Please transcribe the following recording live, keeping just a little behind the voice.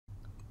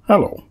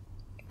Hello,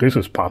 this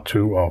is part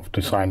 2 of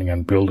designing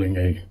and building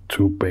a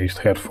tube-based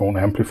headphone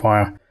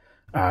amplifier.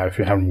 If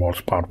you haven't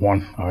watched part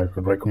 1, I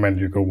would recommend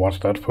you go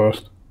watch that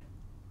first.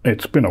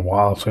 It's been a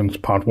while since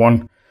part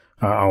 1.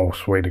 I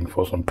was waiting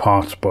for some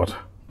parts, but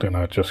then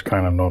I just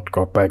kind of not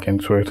got back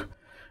into it.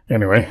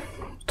 Anyway,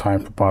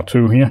 time for part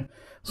 2 here.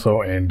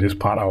 So in this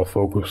part I'll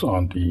focus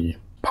on the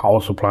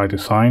power supply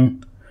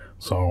design.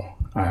 So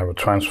I have a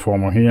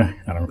transformer here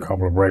and a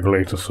couple of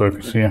regulator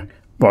circuits here.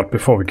 But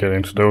before we get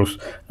into those,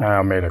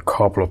 I made a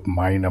couple of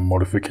minor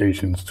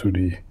modifications to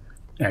the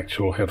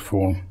actual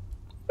headphone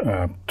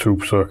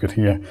tube circuit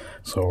here.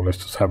 So let's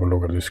just have a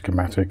look at the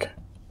schematic.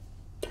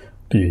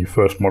 The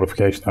first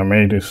modification I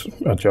made is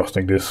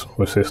adjusting this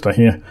resistor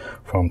here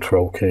from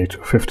 12K to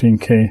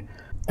 15K.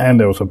 And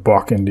there was a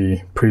bug in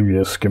the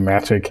previous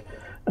schematic.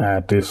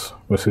 This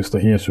resistor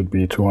here should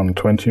be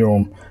 220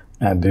 ohm,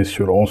 and this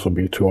should also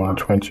be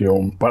 220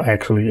 ohm. But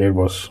actually it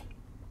was,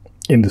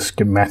 in the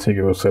schematic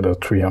it was set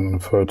at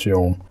 330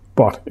 ohm,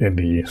 but in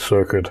the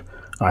circuit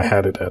I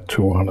had it at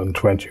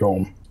 220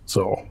 ohm.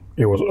 So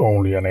it was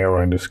only an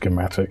error in the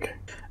schematic.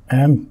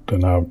 And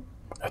then I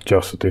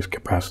adjusted this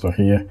capacitor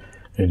here.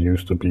 It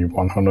used to be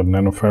 100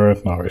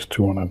 nanofarad, now it's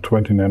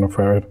 220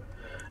 nanofarad.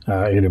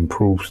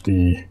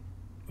 It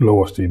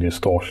lowers the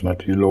distortion at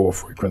the lower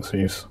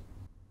frequencies.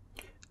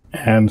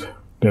 And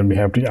then we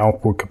have the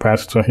output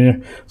capacitor here.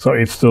 So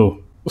it still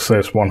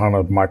says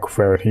 100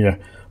 microfarad here,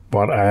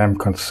 but I am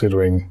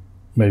considering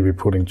maybe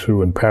putting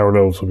two in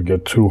parallel so we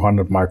get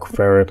 200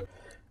 microfarad.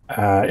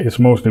 It's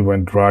mostly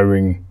when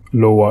driving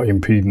lower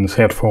impedance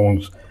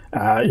headphones,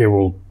 it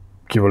will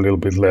give a little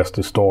bit less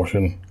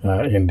distortion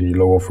in the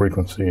lower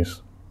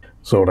frequencies.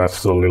 So that's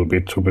still a little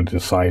bit to be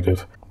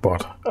decided,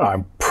 but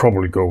I'll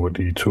probably go with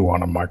the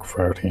 200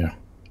 microfarad here.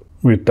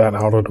 With that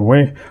out of the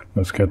way,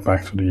 let's get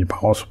back to the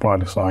power supply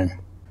design.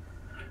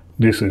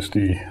 This is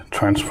the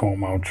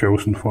transformer I've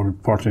chosen for the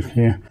project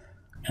here.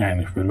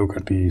 And if we look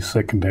at the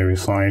secondary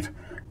side,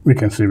 we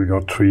can see we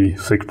got three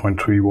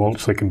 6.3 volt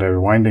secondary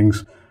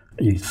windings,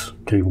 each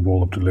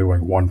capable of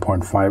delivering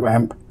 1.5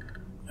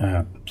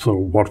 amp. So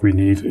what we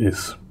need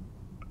is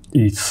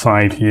each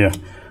side here,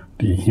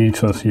 the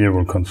heaters here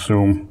will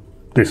consume,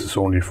 this is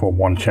only for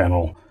one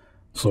channel,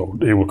 so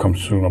they will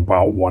consume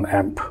about 1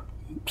 amp,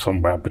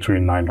 somewhere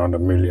between 900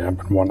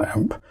 milliamp and 1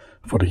 amp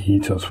for the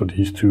heaters for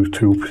these two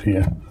tubes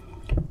here.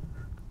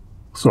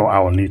 So I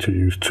will need to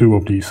use two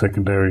of these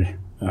secondary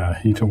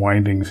heater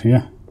windings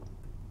here.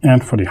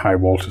 And for the high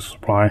voltage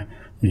supply,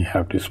 we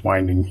have this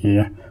winding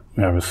here.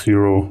 We have a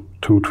 0,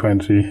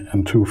 220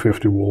 and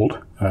 250 volt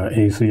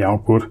AC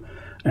output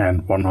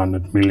and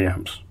 100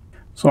 milliamps.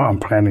 So I'm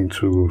planning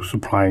to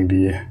supplying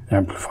the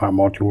amplifier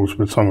modules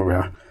with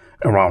somewhere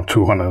around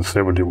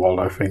 270 volt,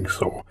 I think.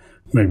 So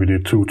maybe the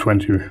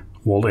 220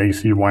 volt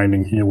AC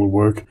winding here will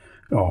work,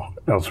 or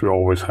else we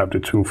always have the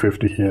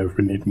 250 here if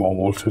we need more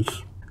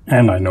voltage.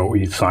 And I know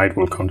each side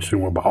will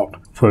consume about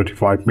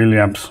 35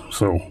 milliamps,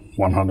 so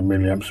 100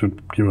 milliamps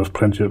should give us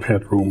plenty of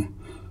headroom.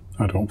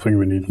 I don't think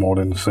we need more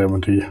than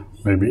 70,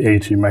 maybe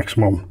 80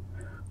 maximum.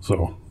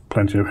 So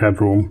plenty of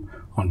headroom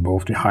on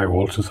both the high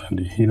voltage and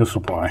the heater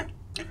supply.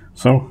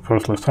 So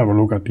first let's have a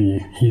look at the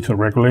heater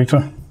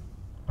regulator.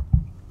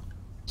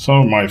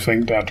 So you might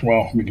think that,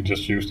 well, we can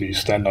just use the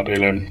standard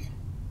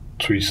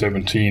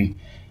LM317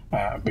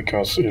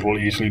 because it will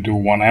easily do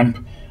 1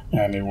 amp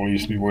and it will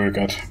easily work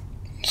at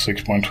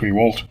 6.3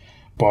 volt.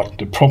 But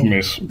the problem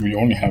is we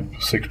only have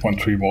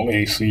 6.3 volt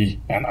AC,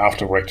 and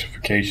after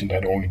rectification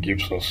that only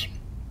gives us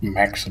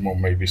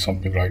maximum maybe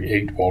something like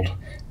 8 volt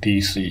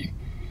DC.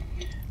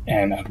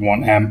 And at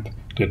 1 amp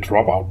the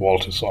dropout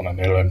voltage on an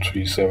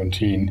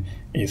LM317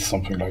 is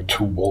something like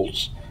 2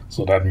 volts.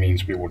 So that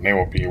means we would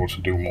never be able to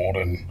do more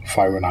than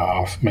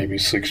 5.5, maybe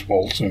 6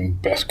 volts in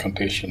best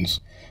conditions.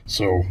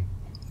 So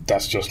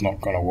that's just not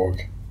gonna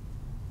work.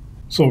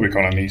 So we're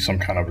gonna need some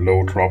kind of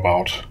low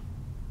dropout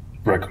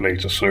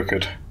regulator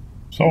circuit.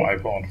 So I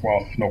thought,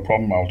 well, no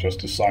problem, I'll just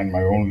design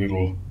my own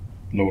little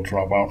low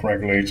dropout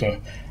regulator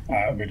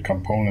with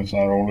components I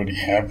already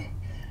have.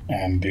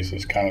 And this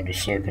is kind of the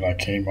circuit I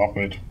came up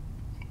with.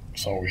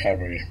 So we have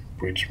a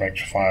bridge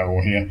rectifier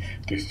over here.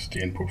 This is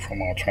the input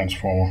from our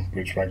transformer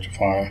bridge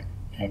rectifier.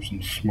 We have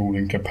some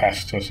smoothing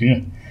capacitors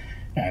here.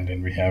 And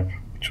then we have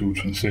two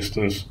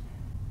transistors,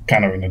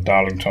 kind of in a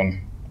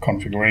Darlington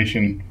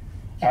configuration,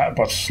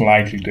 but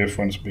slightly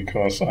different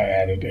because I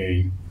added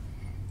a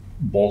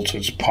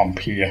voltage pump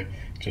here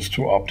just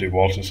to up the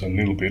voltage a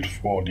little bit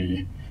for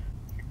the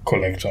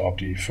collector of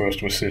the first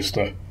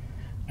resistor,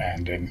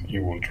 and then it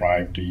will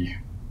drive the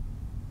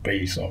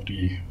base of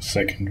the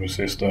second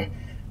resistor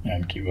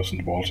and give us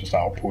a voltage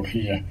output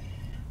here,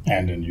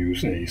 and then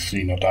use a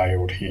Zener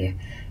diode here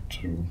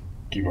to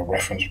give a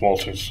reference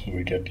voltage so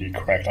we get the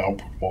correct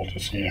output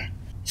voltage here.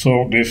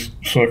 So this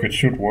circuit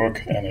should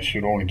work, and it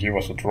should only give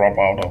us a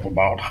dropout of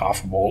about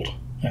half a volt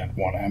at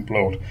 1 amp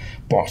load,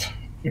 but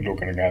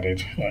looking at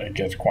it, it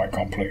gets quite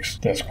complex.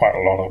 There's quite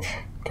a lot of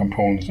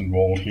components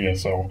involved here,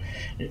 so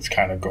it's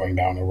kind of going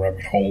down a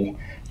rabbit hole.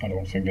 I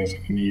don't think there's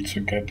any need to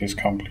get this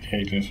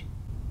complicated.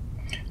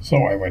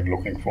 So I went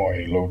looking for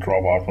a low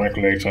dropout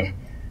regulator,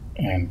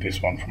 and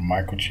this one from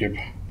Microchip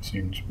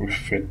seems to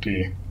fit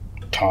the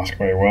task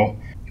very well.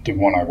 The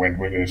one I went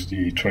with is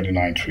the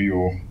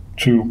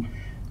 29302.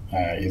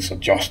 It's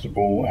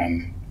adjustable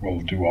and will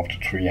do up to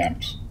 3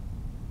 amps.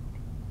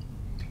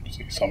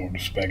 See some of the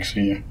specs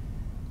here.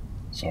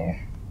 So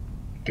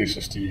this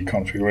is the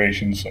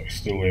configuration, so it's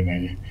still in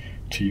a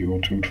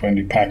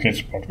TO220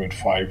 package but with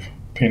 5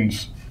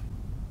 pins.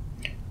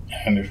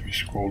 And if we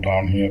scroll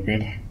down here a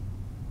bit, you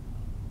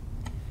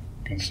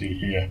can see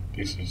here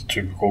this is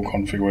typical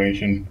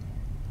configuration.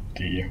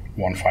 The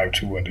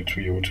 152 and the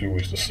 302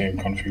 is the same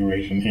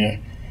configuration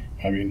here.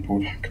 Have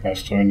input,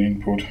 capacitor and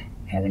input,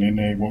 have an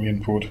enable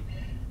input,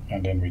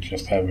 and then we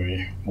just have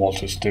a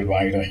voltage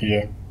divider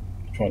here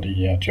for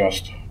the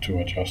adjust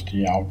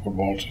the output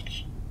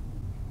voltage.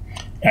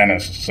 And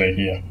as I say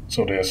here,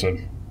 so there's a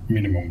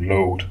minimum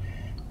load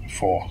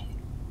for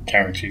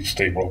guaranteed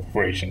stable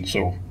operation.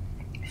 So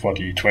for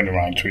the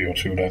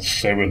 29302, that's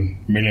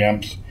 7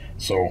 milliamps.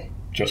 So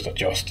just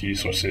adjust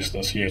these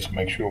resistors here to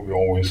make sure we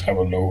always have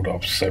a load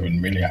of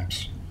 7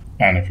 milliamps.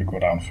 And if we go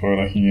down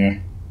further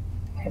here,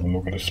 have a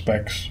look at the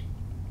specs.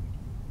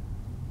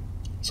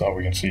 So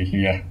we can see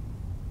here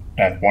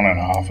at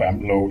 1.5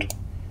 amp load,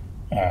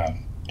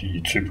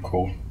 the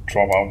typical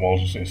dropout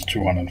voltage is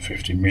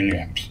 250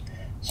 milliamps.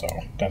 So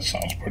that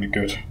sounds pretty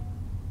good.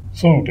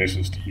 So this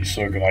is the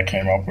circuit I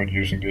came up with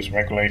using this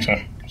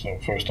regulator. So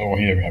first over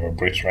here we have a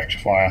bridge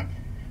rectifier.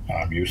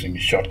 I'm using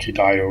Schottky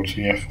diodes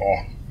here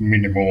for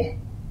minimal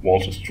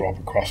voltage drop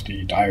across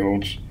the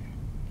diodes.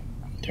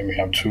 Then we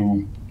have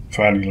 2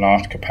 fairly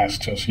large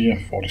capacitors here,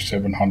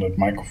 4700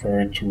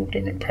 microfarad, 2 of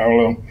them in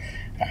parallel.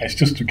 It's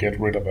just to get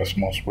rid of as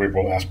much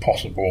ripple as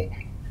possible,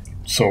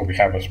 so we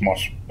have as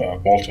much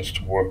voltage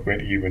to work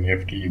with. Even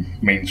if the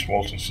mains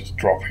voltage is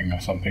dropping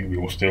or something, we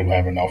will still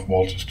have enough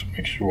voltage to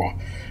make sure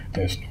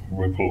there's no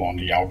ripple on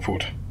the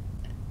output.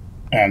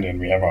 And then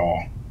we have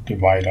our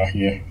divider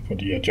here for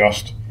the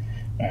adjust,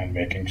 and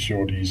making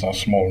sure these are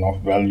small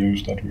enough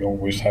values that we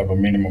always have a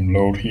minimum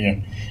load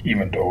here.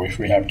 Even though if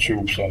we have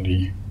tubes on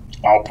the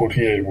output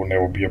here, it will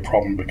never be a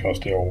problem because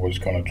they're always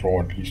going to draw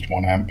at least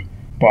 1 amp.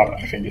 But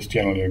I think it's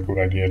generally a good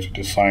idea to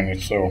design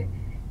it so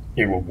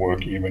it will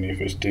work even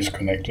if it's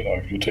disconnected, or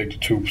if you take the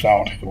tubes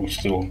out, it will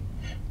still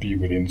be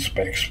within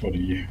specs for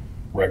the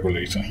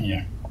regulator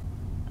here.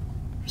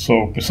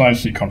 So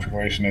besides the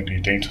configuration in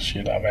the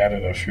datasheet, I've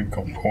added a few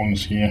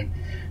components here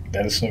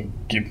that is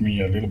give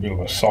me a little bit of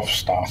a soft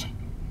start.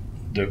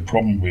 The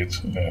problem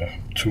with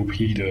tube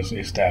heaters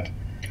is that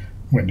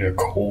when they're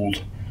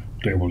cold,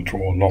 they will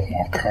draw a lot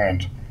more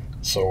current.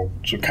 So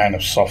to kind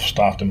of soft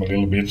start them a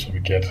little bit so we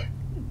get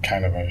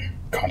kind of a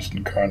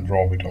constant current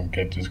draw, we don't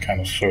get this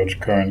kind of surge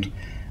current,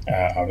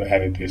 I've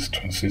added this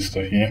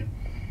transistor here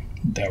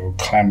that will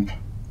clamp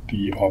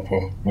the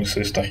upper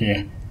resistor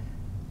here,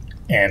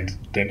 and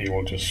then it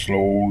will just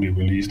slowly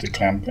release the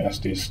clamp as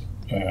this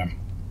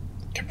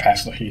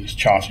capacitor here is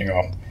charging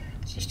up.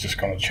 So it's just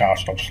going to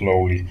charge up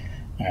slowly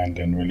and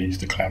then release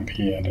the clamp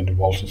here, and then the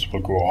voltage will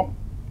go up.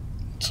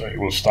 So it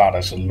will start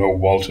as a low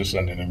voltage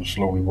and then it will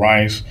slowly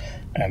rise,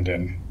 and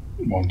then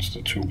once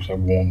the tubes are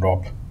warmed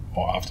up,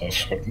 or after a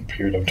certain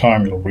period of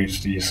time, it'll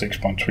reach the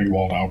 6.3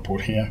 volt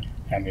output here,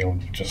 and it'll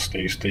just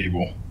stay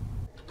stable.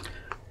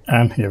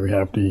 And here we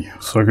have the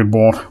circuit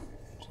board.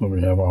 So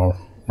we have our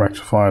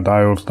rectifier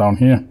diodes down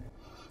here,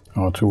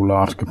 our 2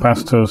 large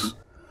capacitors,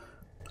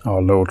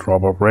 our low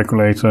drop-up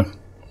regulator,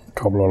 a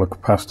couple other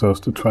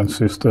capacitors, the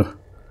transistor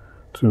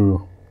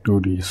to do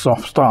the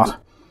soft start,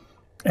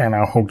 and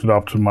I hooked it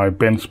up to my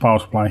bench power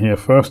supply here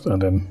first,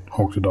 and then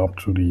hooked it up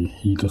to the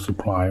heater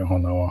supply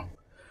on our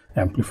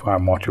amplifier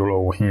module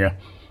over here.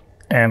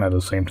 And at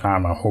the same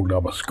time I hooked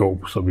up a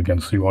scope so we can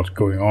see what's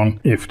going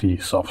on if the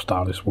soft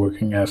start is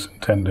working as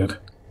intended.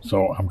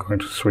 So I'm going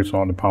to switch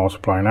on the power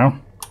supply now.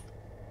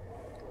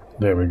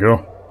 There we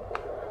go.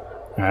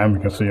 And we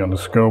can see on the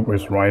scope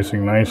it's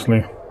rising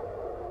nicely.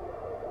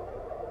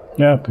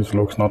 Yeah, this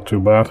looks not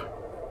too bad.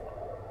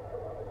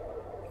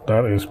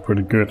 That is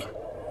pretty good.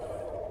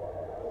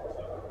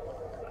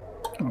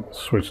 I'll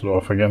switch it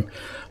off again.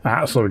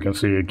 So we can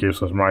see it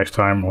gives us rise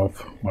time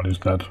of, what is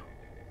that?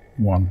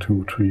 1,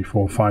 2, 3,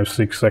 4, 5,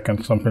 6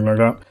 seconds, something like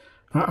that.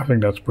 I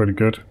think that's pretty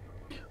good.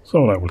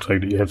 So that will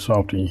take the edge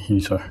off the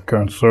heater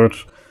current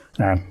surge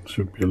and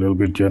should be a little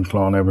bit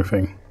gentler on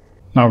everything.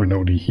 Now we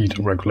know the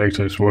heater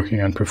regulator is working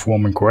and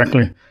performing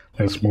correctly.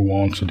 Let's move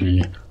on to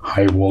the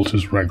high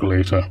voltage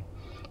regulator.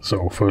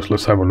 So first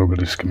let's have a look at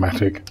the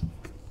schematic.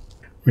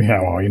 We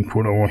have our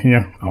input over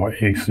here, our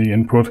AC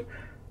input,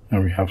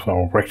 and we have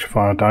our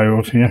rectifier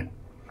diodes here,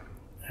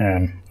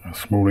 and a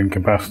smoothing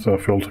capacitor,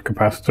 filter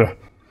capacitor.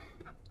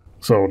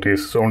 So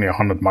this is only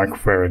 100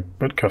 microfarad,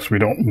 because we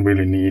don't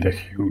really need a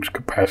huge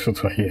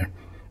capacitor here,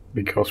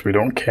 because we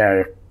don't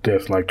care if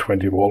there's like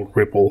 20 volt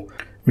ripple.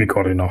 We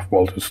got enough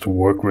voltage to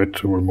work with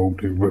to remove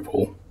the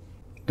ripple.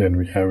 Then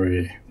we have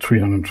a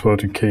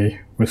 330k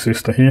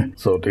resistor here.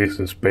 So this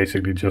is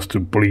basically just to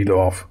bleed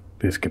off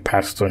this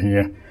capacitor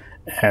here,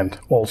 and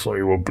also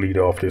it will bleed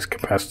off this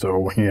capacitor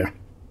over here.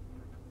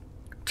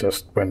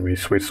 just when we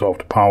switch off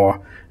the power,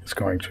 it's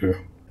going to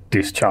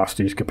discharge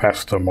these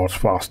capacitors much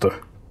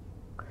faster.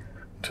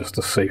 Just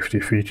a safety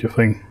feature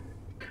thing.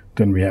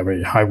 Then we have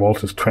a high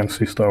voltage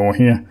transistor over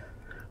here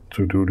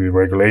to do the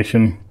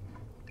regulation,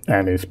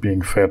 and it's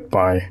being fed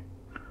by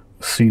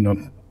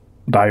Zener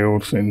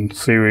diodes in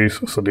series.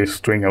 So this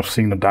string of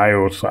Zener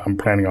diodes, I'm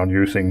planning on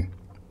using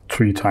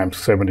 3 times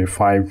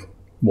 75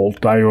 volt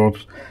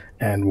diodes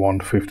and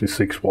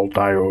 156 volt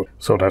diode.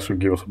 So that should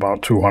give us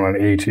about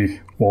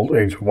 280 volt,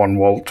 81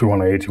 volt,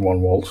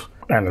 281 volts,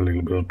 and a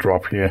little bit of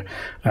drop here.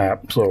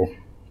 So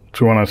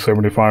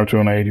 275,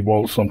 280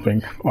 volts,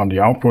 something on the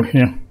output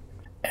here.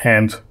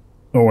 And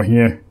over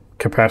here,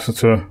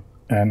 capacitor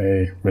and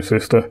a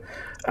resistor.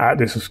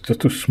 This is just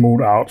to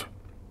smooth out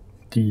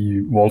the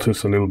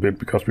voltage a little bit,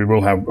 because we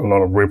will have a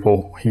lot of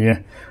ripple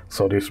here.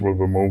 So this will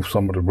remove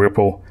some of the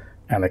ripple.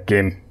 And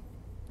again,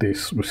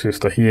 this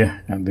resistor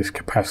here and this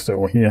capacitor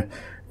over here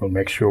will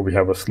make sure we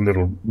have as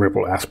little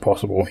ripple as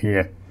possible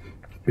here,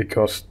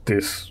 because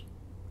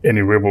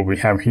any ripple we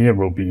have here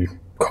will be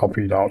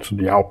copied out to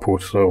the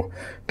output. So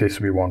this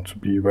we want to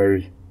be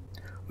very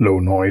low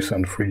noise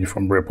and free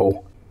from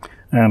ripple.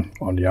 And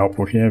on the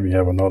output here we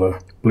have another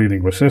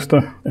bleeding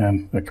resistor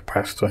and a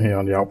capacitor here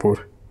on the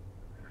output,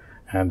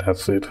 and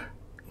that's it.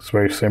 It's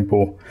very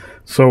simple.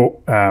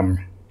 So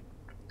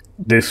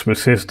this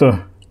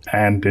resistor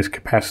and this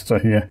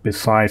capacitor here,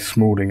 besides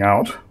smoothing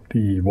out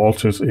the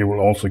voltage, it will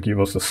also give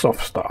us a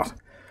soft start.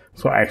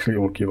 So actually it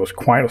will give us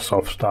quite a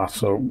soft start.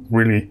 So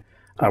really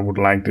I would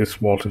like this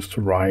voltage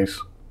to rise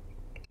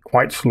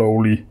quite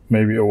slowly,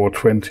 maybe over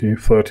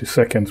 20-30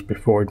 seconds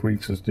before it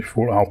reaches the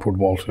full output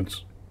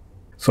voltage.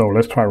 So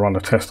let's try run a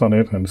test on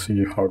it and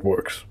see how it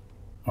works.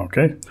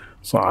 Okay,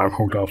 so I've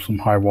hooked up some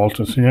high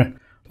voltage here,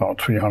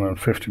 about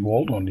 350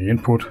 volt on the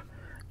input,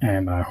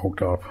 and I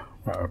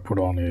put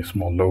on a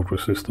small load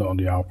resistor on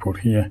the output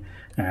here,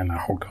 and I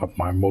hooked up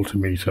my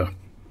multimeter.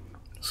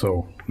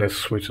 So let's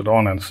switch it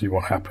on and see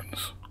what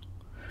happens.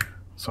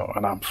 So,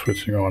 and I'm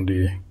switching on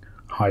the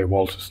high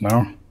voltage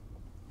now,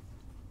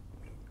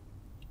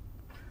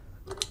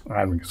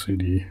 and we can see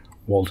the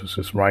voltage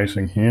is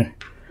rising here.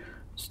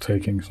 It's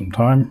taking some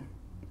time.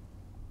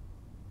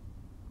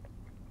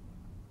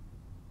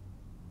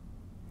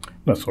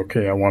 That's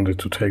okay. I want it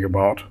to take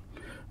about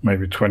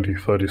maybe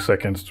 20-30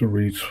 seconds to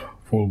reach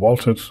full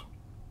voltage.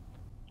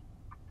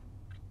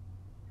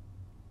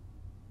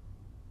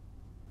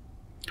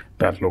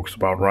 That looks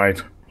about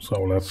right.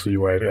 So let's see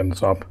where it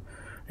ends up.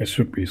 It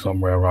should be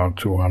somewhere around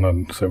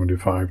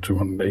 275,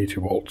 280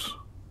 volts.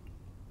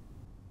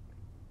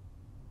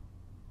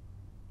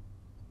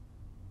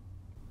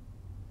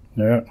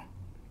 Yeah,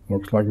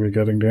 looks like we're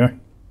getting there.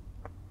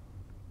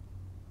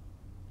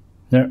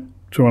 Yeah,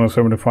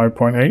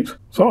 275.8.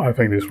 So I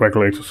think this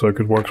regulator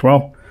circuit works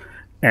well.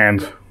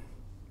 And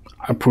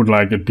I put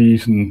like a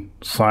decent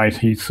size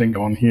heatsink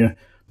on here,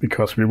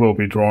 because we will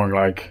be drawing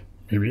like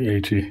maybe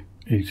 80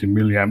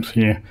 milliamps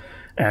here,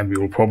 and we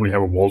will probably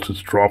have a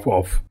voltage drop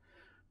of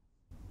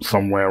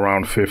somewhere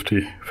around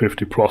 50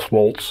 plus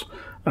volts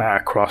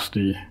across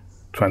the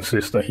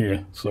transistor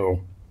here.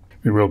 So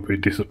we will be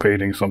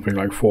dissipating something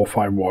like 4 or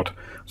 5 watt.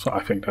 So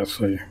I think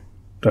that's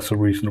a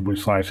reasonably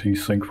sized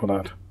heatsink for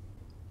that.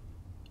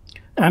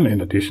 And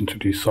in addition to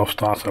these soft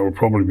starts, I will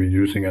probably be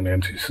using an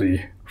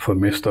NTC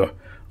thermistor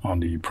on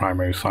the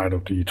primary side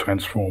of the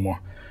transformer,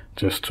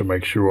 just to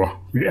make sure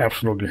we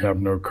absolutely have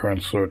no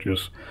current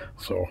surges.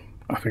 So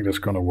I think that's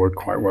going to work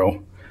quite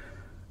well.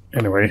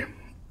 Anyway,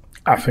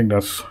 I think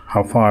that's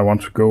how far I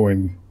want to go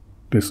in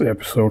this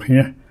episode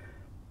here.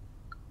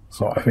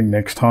 So I think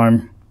next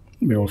time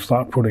we will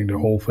start putting the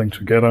whole thing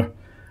together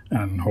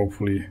and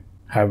hopefully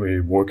have a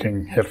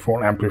working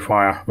headphone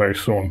amplifier very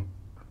soon.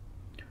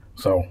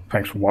 So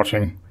thanks for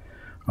watching.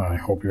 I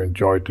hope you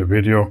enjoyed the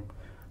video.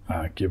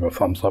 Give a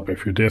thumbs up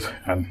if you did,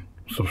 and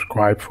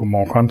subscribe for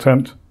more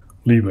content.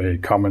 Leave a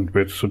comment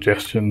with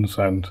suggestions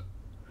and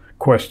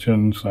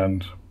questions,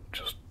 and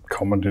just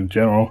comment in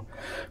general.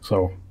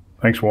 So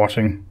thanks for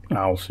watching.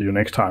 I'll see you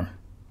next time.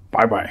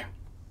 Bye bye.